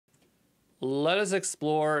let us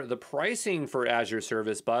explore the pricing for Azure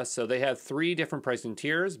Service Bus. So they have 3 different pricing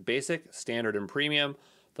tiers: basic, standard, and premium.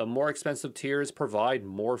 The more expensive tiers provide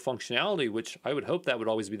more functionality, which I would hope that would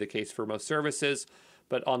always be the case for most services.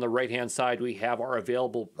 But on the right-hand side, we have our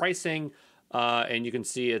available pricing. And you can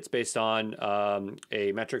see it's based on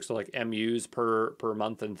a metric, so like MUs per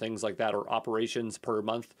month and things like that, or operations per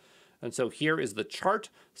month. And so here is the chart.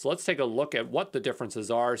 So let's take a look at what the differences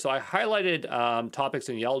are. So I highlighted topics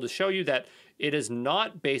in yellow to show you that it is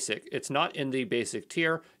not basic. It's not in the basic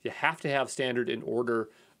tier. You have to have standard in order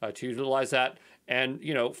to utilize that. And,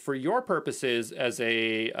 you know, for your purposes as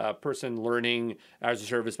a person learning Azure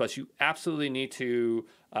Service Bus, you absolutely need to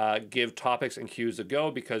give topics and queues a go,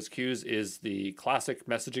 because queues is the classic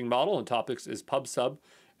messaging model and topics is pub sub.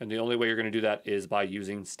 And the only way you're going to do that is by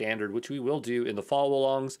using standard, which we will do in the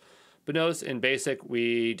follow-alongs. But notice in basic,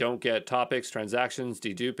 we don't get topics, transactions,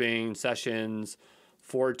 deduping, sessions,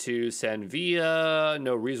 forward to, send via,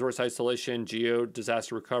 no resource isolation, geo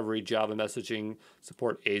disaster recovery, Java messaging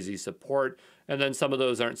support, AZ support. And then some of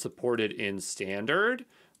those aren't supported in standard.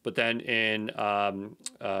 But then in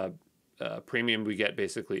premium, we get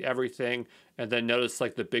basically everything. And then notice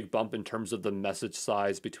like the big bump in terms of the message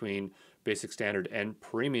size between basic, standard, and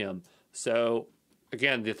premium. So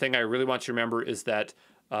again, the thing I really want you to remember is that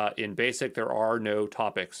in basic, there are no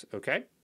topics, okay?